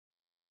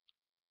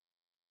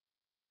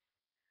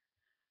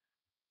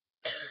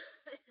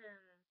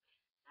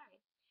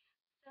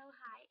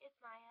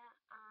Maya.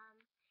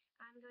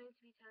 I'm going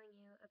to be telling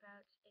you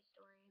about a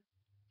story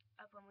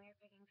of when we were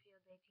picking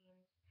field day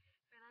teams.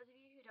 For those of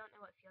you who don't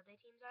know what field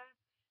day teams are,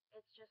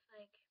 it's just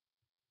like,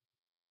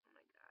 oh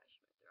my gosh,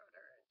 my throat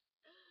hurts.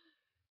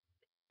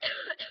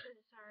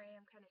 Sorry,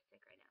 I'm kind of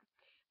sick right now.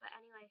 But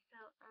anyway, it's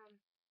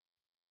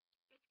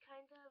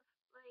kind of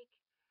like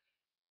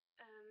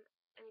um,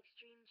 an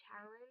extreme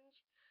challenge.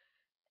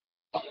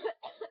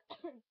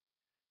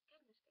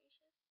 Goodness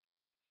gracious.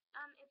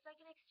 It's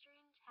like an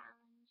extreme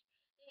challenge.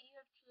 You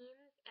have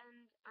teams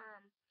and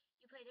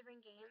you play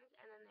different games,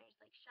 and then there's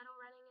like shuttle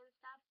running and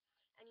stuff,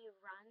 and you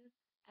run,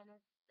 and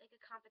it's like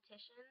a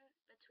competition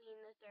between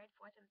the third,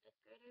 fourth, and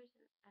fifth graders,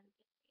 and fifth grade.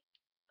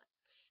 But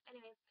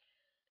anyway,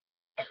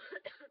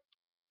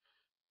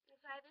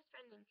 so I have this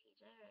friend named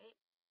TJ, right?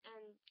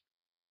 And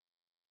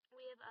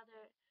we have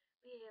other,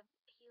 he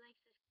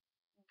likes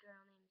this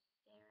girl named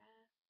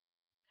Sarah,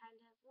 kind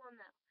of. Well,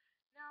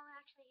 no,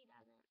 actually he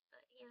doesn't,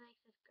 but he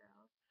likes this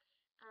girl.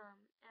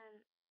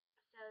 And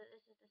so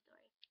this is the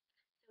story.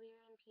 So we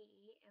were in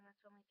PE, and that's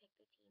when we picked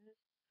the teams.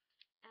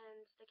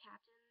 And the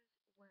captains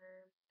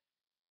were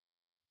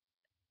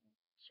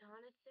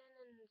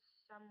Jonathan and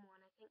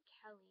someone, I think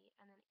Kelly,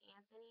 and then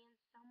Anthony and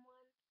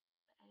someone,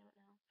 but I don't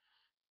know.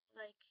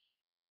 Like,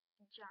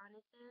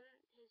 Jonathan,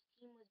 his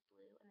team was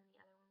blue, and then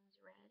the other one was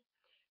red.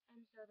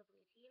 And so the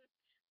blue team,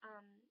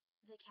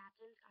 the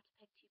captains got to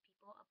pick two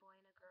people, a boy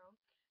and a girl,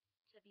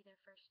 to be their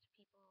first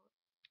people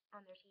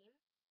on their team.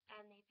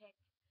 And they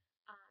picked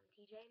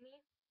TJ and me.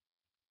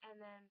 And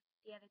then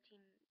the other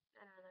team,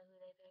 I don't know who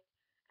they picked.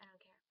 I don't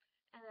care.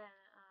 And then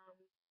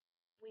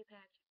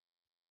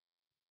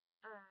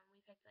we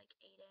picked like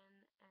Aiden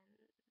and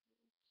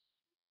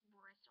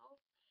Bristol,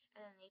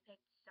 and then they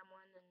picked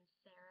someone and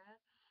Sarah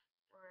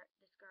or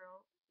this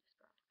girl.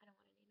 I don't want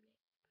to name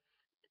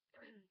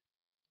names.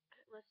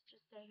 Let's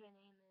just say her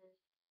name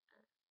is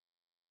uh,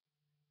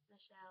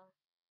 Michelle.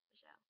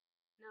 Michelle.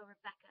 No,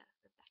 Rebecca.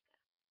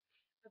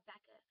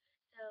 Rebecca.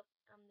 So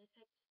they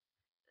picked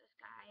this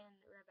guy and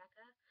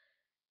Rebecca,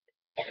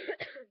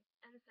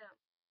 and so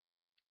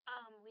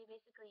we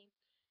basically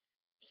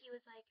he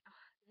was like,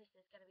 oh, this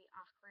is gonna be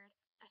awkward.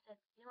 I said,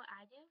 you know what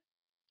I do?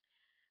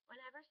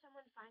 Whenever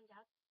someone finds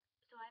out,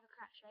 so I have a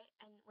crush, right?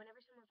 And whenever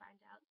someone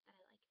finds out that I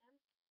like them,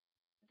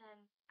 then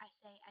I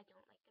say I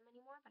don't like them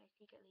anymore, but I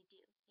secretly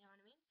do. You know what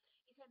I mean?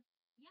 He said,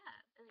 yeah.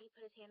 And then he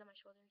put his hand on my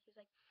shoulder. He was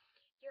like,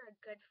 you're a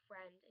good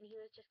friend. And he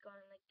was just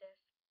going like this,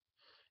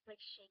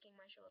 like shaking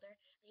my shoulder.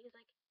 And he was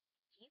like,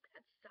 you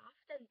got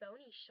soft and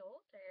bony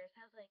shoulders.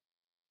 I was like,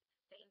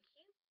 thank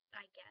you,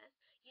 I guess.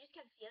 He just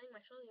kept feeling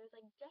my shoulder. He was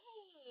like,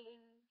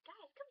 dang,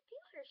 guys, come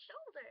feel her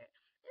shoulder.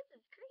 This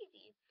is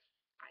crazy.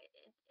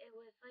 It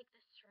was like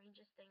the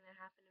strangest thing that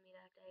happened to me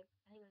that day.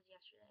 I think it was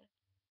yesterday,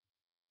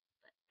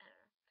 but I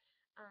don't know.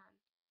 Um,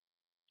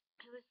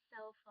 it was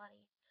so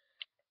funny.